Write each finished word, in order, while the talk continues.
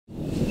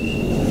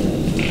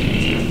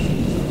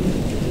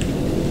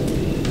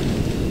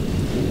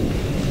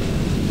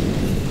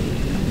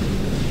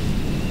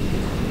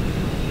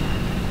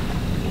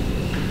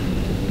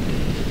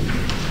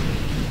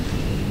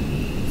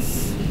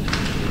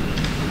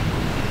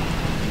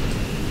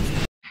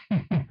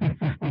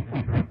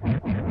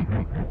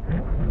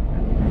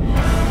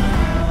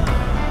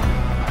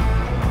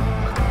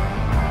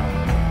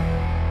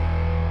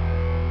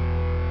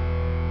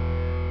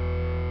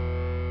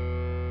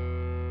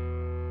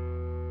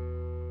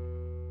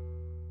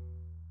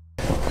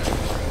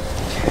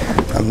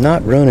I'm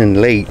not running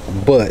late,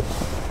 but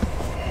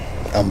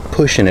I'm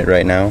pushing it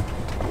right now.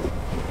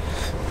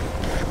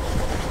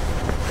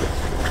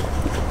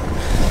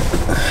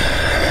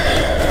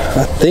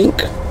 I think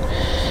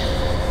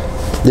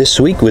this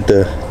week with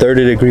the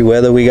 30-degree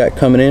weather we got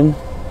coming in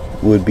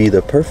would be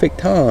the perfect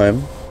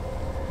time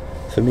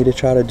for me to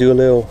try to do a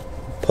little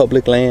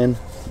public land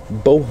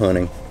bow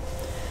hunting.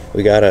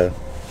 We got a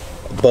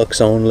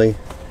bucks only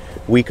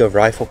week of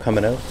rifle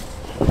coming up,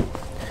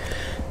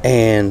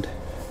 and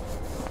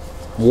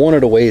one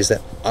of the ways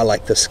that I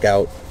like to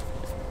scout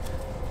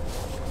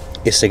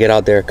is to get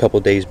out there a couple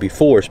days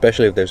before,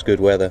 especially if there's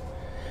good weather,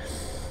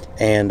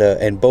 and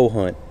bow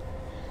hunt.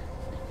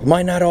 You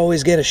might not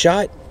always get a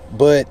shot,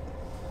 but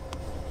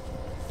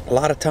a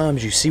lot of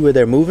times you see where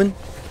they're moving,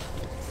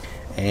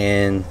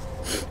 and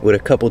with a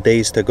couple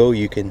days to go,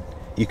 you can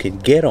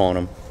get on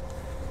them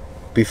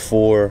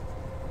before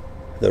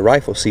the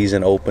rifle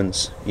season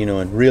opens, you know,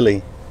 and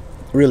really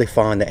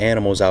find the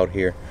animals out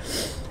here.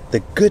 The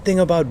good thing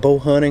about bow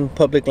hunting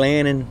public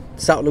land in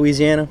South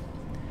Louisiana,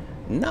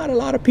 not a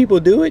lot of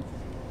people do it.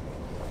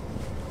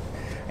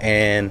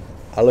 And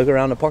I look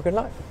around the parking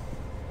lot,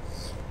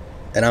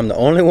 and I'm the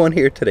only one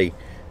here today,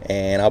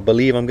 and I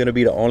believe I'm gonna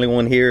be the only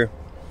one here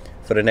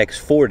for the next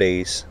 4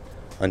 days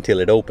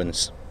until it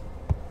opens.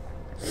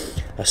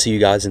 I'll see you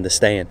guys in the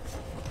stand.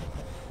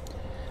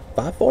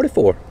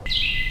 5:44.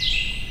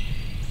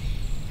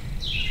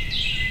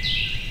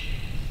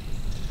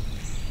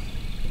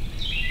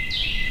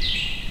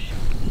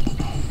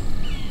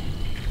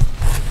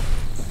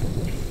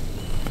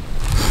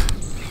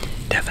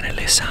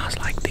 Definitely sounds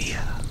like the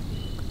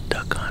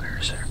duck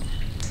hunters are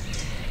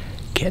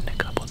getting a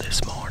couple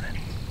this morning.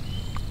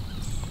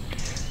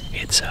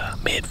 It's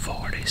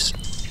mid-40s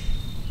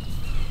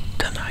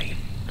tonight.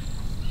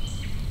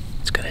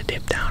 It's gonna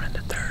dip down in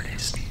the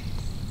 30s.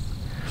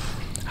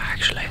 I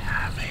actually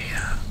have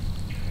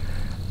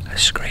a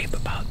scrape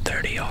about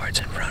 30 yards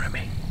in front of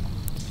me,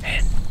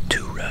 and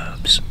 2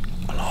 rubs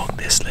along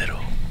this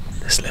little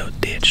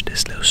ditch,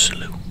 this little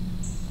slough.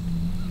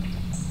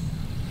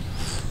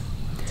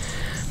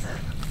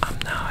 I'm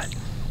not.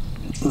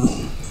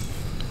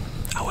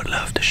 I would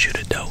love to shoot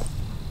a doe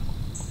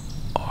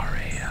or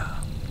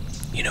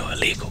a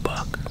legal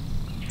buck,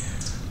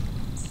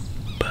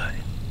 but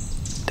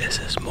this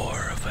is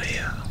more of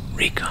a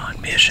recon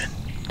mission.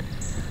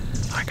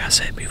 Like I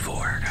said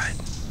before, I got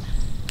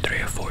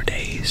 3 or 4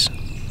 days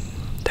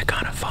to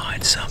kind of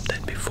find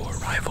something before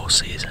rifle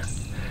season.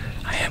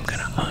 I am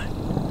gonna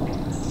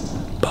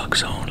hunt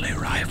bucks only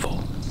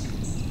rifle,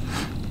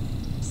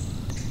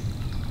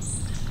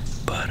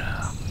 but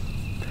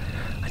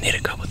I need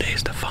a couple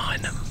days to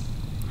find them.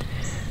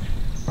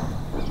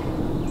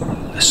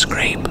 The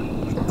scrape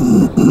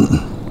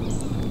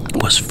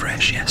was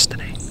fresh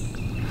yesterday.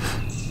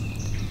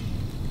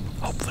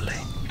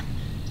 Hopefully,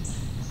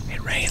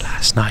 it rained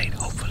last night.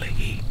 Hopefully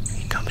he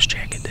comes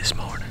check it this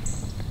morning.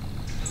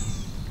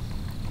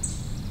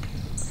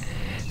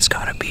 It's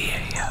gotta be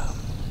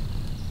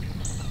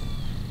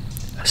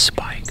a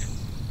spike,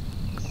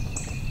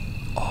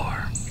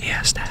 or he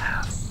has to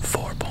have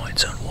 4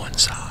 points on one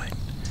side.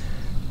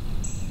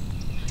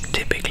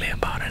 Typically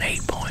about an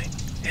 8 point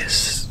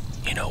is,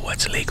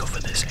 what's legal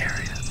for this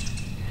area.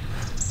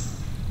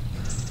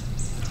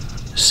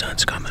 The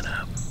sun's coming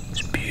up.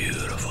 It's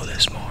beautiful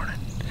this morning.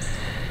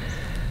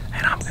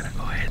 And I'm gonna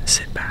go ahead and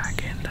sit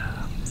back and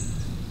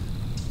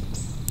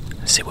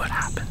see what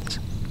happens.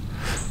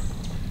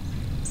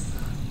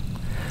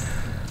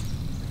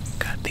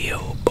 Got the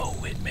old bow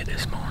with me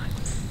this morning.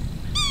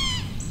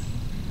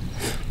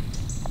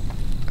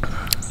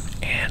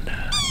 And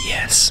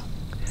yes,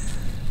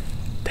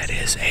 that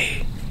is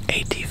a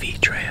ATV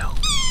trail,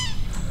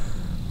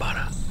 about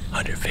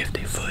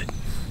 150 foot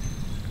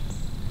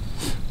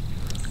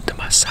to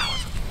my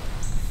south.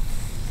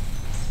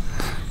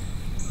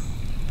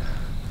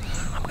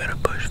 I'm gonna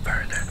push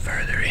further and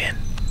further in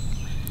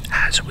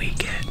as we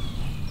get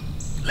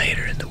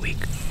later in the week.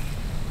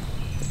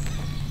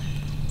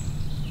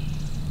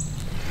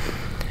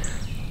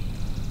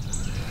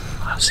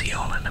 I'll see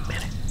y'all in a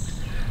minute,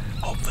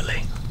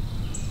 hopefully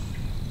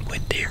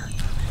with deer.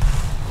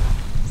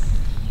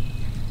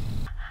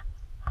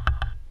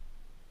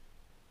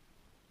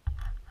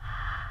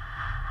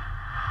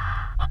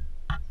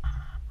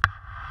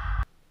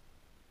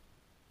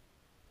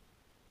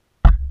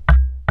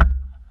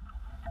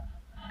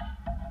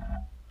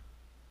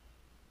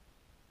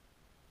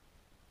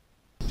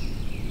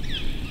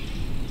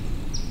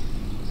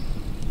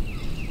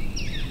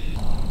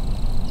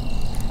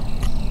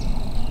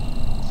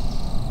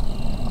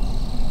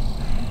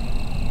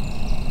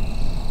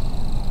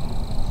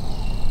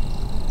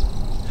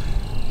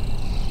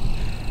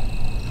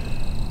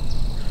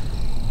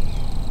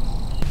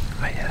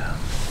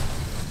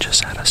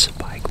 Just had a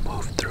spike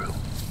move through.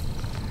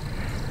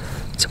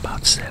 It's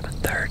about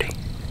 7:30,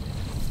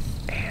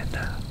 and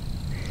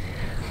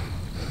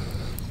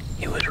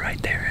he was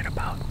right there at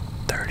about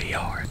 30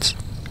 yards.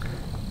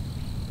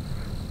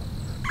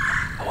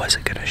 I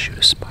wasn't gonna shoot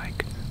a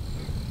spike,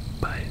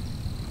 but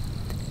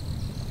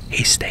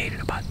He stayed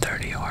at about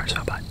 30 yards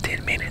for about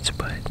 10 minutes,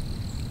 but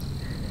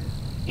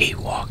he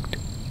walked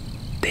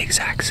the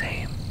exact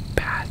same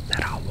path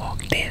that I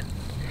walked in.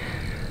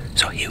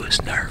 So he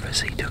was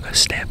nervous. He took a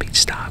step, he'd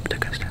stop,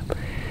 took a step.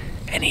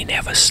 And he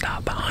never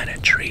stopped behind a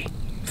tree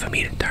for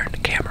me to turn the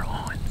camera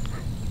on.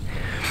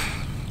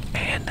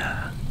 And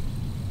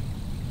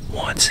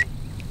once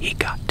he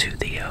got to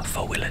the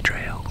four-wheeler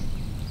trail,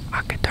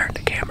 I could turn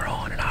the camera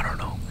on, and I don't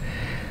know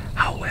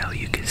how well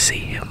you could see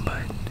him,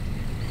 but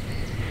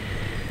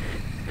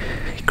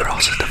he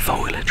crosses the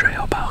four-wheeler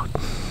trail about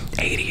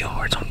 80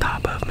 yards on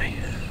top of me.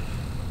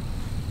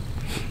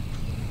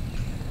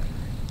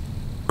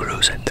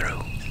 Cruising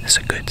through. It's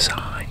a good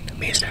sign. It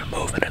means they're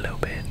moving a little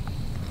bit.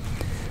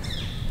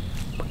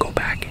 We'll go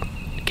back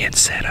and get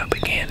set up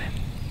again, and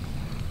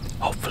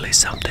hopefully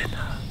something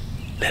a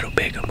little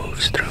bigger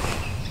moves through.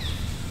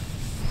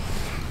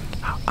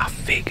 I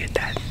figured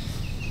that,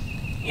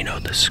 you know,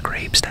 the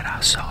scrapes that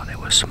I saw, they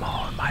were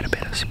small. It might have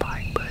been a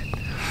spike, but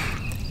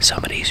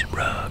some of these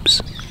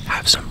rubs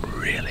have some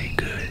really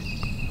good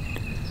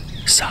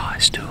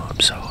size to them,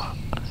 so I'm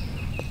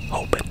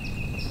hoping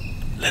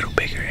a little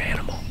bigger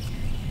animal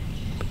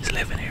is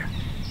living here.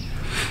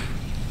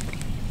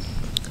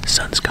 The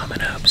sun's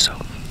coming up, so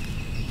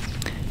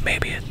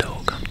maybe a doe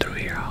will come through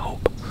here, I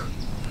hope.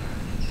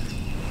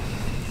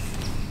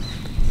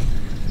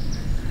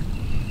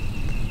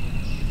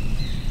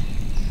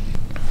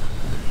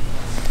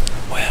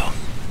 Well,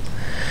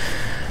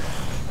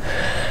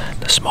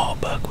 the small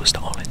buck was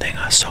the only thing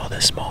I saw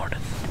this morning.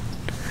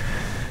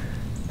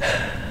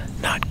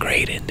 Not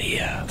great in the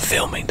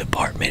filming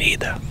department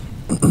either.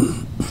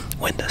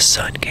 When the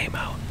sun came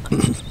out,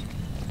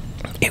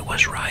 it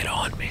was right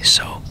on me,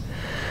 so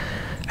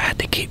I had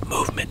to keep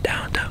movement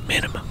down to a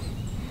minimum.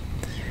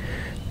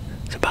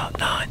 It's about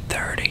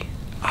 9:30.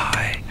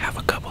 I have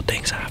a couple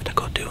things I have to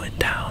go do in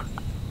town,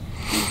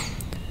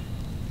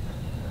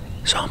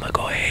 so I'm gonna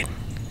go ahead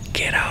and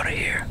get out of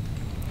here.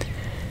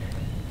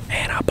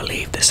 And I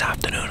believe this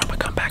afternoon I'm gonna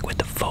come back with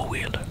the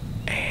four-wheeler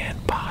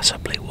and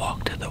possibly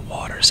walk to the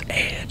water's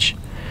edge.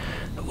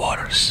 The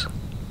water's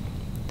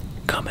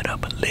coming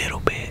up a little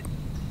bit,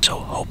 so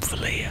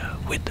hopefully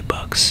with the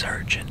bugs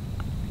surging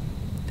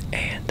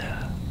and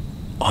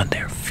on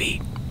their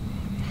feet,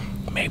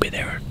 maybe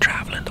they're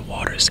traveling the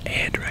water's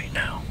edge right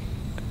now.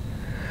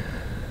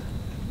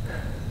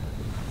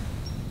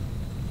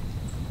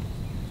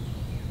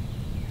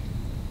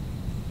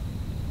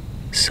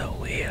 So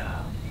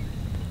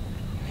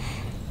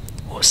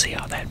we'll see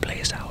how that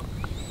plays out.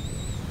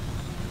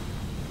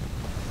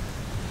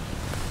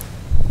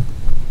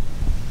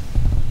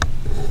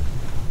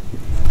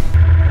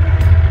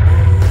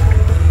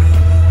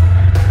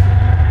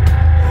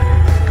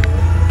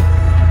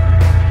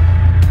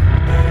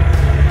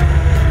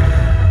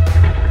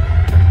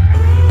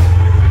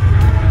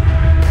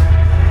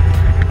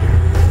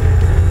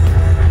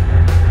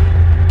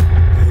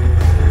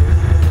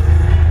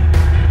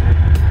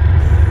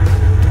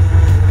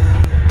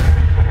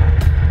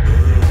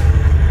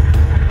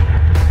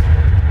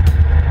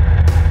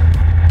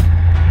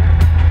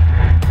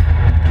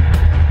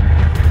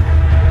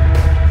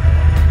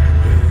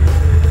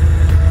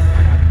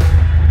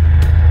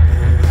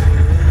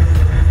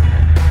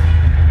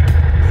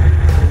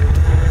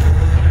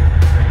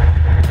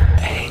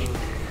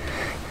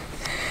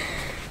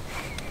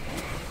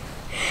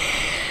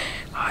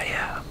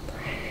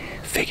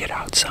 Figured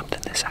out something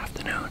this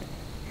afternoon.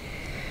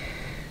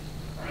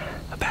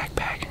 A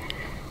backpack,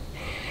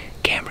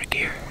 camera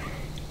gear,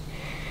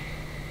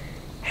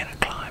 and a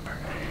climber.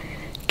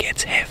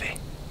 Gets heavy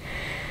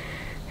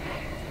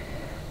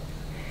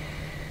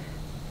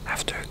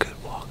after a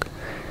good walk.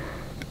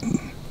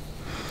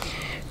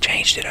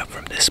 Changed it up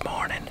from this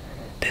morning.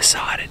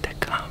 Decided to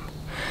come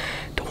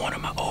to one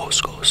of my old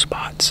school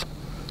spots.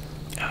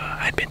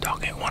 I'd been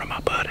talking to one of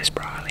my buddies,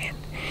 Briley, and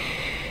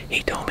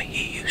he told me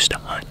he used to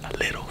hunt a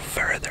little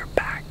further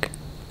back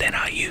than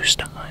I used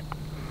to hunt.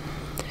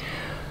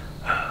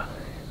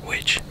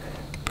 Which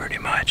pretty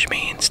much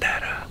means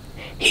that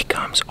he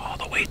comes all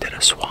the way to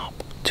the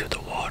swamp, to the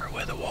water,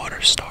 where the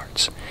water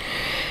starts.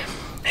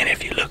 And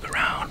if you look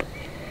around,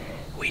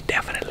 we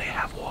definitely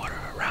have water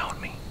around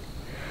me.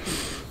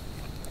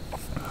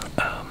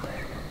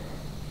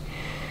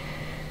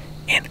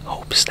 In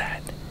hopes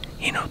that,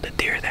 you know, the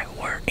deer that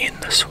were in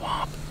the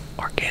swamp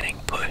are getting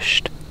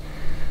pushed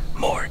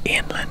more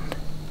inland.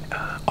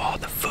 All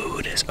the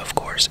food is, of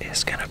course,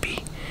 is gonna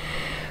be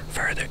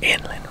further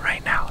inland.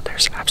 Right now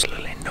there's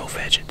absolutely no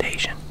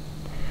vegetation,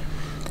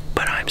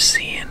 but I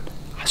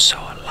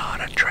saw a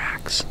lot of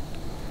tracks.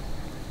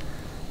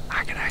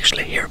 I can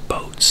actually hear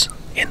boats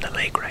in the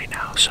lake right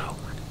now, so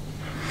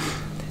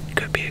it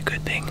could be a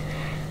good thing.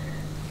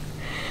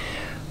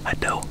 A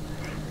doe,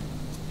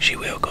 she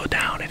will go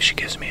down if she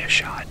gives me a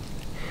shot.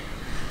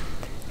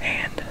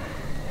 And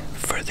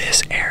for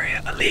this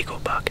area, a legal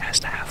buck has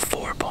to have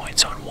 4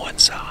 points on one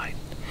side.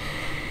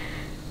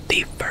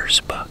 The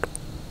first buck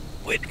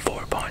with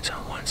 4 points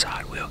on one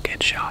side will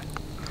get shot.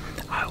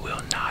 I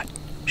will not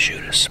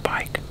shoot a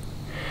spike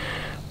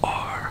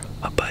or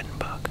a button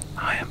buck.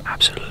 I am I'm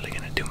absolutely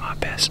gonna do my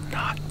best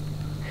not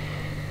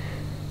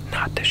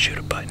to shoot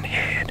a button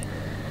head.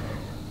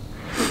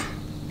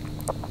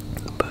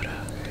 But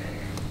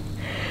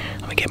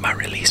I'm gonna get my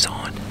release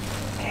on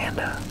and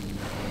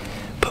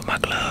put my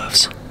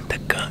gloves.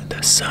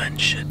 The sun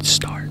should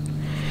start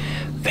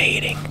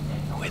fading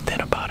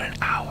within about an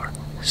hour,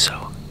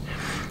 so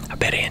I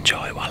better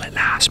enjoy while it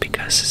lasts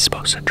because it's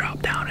supposed to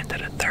drop down into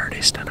the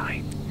 30s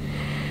tonight.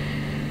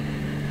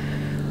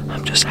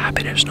 I'm just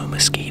happy there's no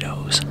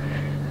mosquitoes.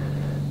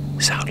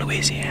 South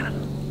Louisiana,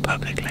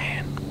 public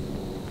land.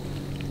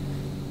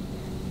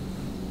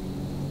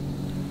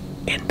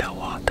 In the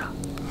water.